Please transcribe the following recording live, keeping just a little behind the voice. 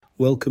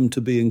Welcome to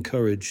Be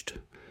Encouraged.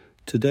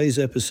 Today's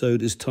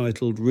episode is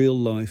titled Real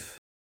Life.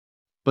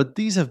 But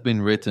these have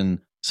been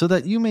written so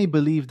that you may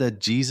believe that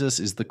Jesus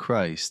is the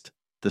Christ,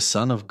 the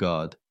Son of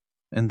God,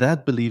 and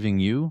that believing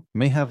you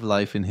may have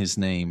life in His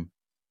name.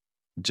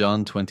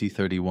 John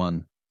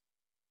 20:31.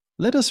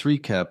 Let us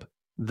recap.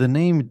 The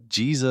name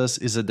Jesus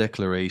is a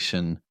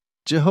declaration.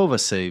 Jehovah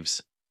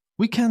saves.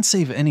 We can't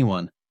save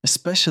anyone,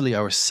 especially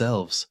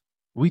ourselves.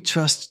 We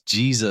trust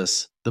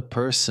Jesus, the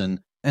person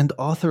and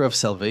author of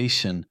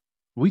salvation.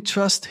 We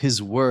trust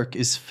His work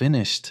is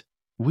finished.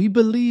 We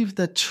believe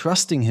that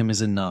trusting Him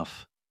is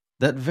enough.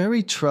 That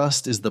very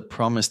trust is the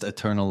promised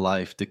eternal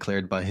life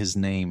declared by His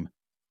name.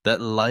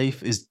 That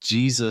life is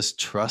Jesus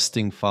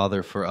trusting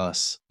Father for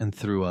us and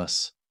through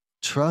us.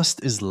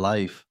 Trust is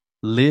life.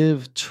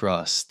 Live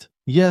trust.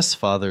 Yes,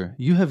 Father,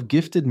 you have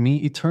gifted me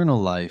eternal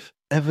life,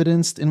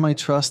 evidenced in my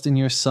trust in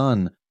your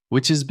Son,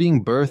 which is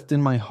being birthed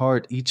in my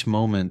heart each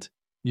moment.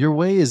 Your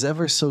way is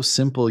ever so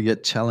simple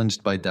yet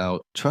challenged by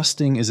doubt.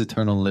 Trusting is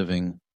eternal living.